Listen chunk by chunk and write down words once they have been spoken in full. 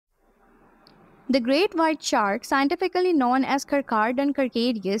The great white shark, scientifically known as Carcaradon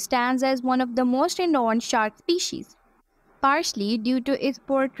carcarius, stands as one of the most renowned shark species, partially due to its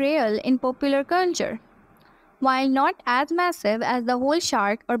portrayal in popular culture. While not as massive as the whole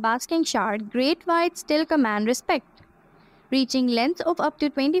shark or basking shark, great whites still command respect. Reaching lengths of up to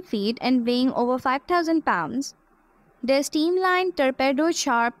 20 feet and weighing over 5,000 pounds, their streamlined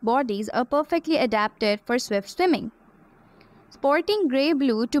torpedo-shaped bodies are perfectly adapted for swift swimming. Sporting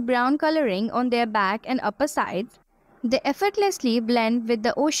grey-blue to brown coloring on their back and upper sides, they effortlessly blend with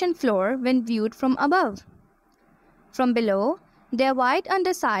the ocean floor when viewed from above. From below, their white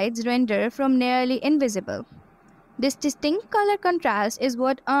undersides render from nearly invisible. This distinct color contrast is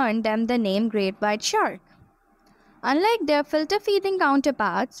what earned them the name great white shark. Unlike their filter-feeding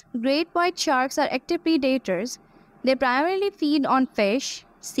counterparts, great white sharks are active predators. They primarily feed on fish,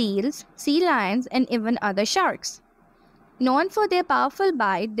 seals, sea lions, and even other sharks. Known for their powerful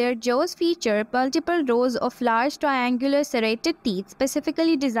bite, their jaws feature multiple rows of large triangular serrated teeth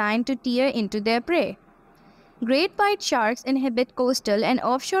specifically designed to tear into their prey. Great white sharks inhabit coastal and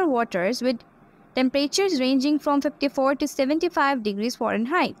offshore waters with temperatures ranging from 54 to 75 degrees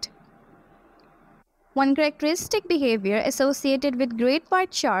Fahrenheit. One characteristic behavior associated with great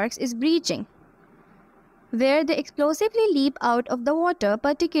white sharks is breaching, where they explosively leap out of the water,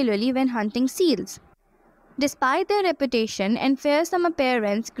 particularly when hunting seals. Despite their reputation and fearsome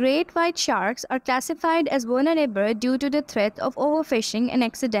appearance, great white sharks are classified as vulnerable due to the threat of overfishing and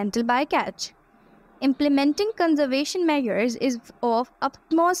accidental bycatch. Implementing conservation measures is of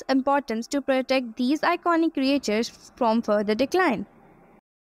utmost importance to protect these iconic creatures from further decline.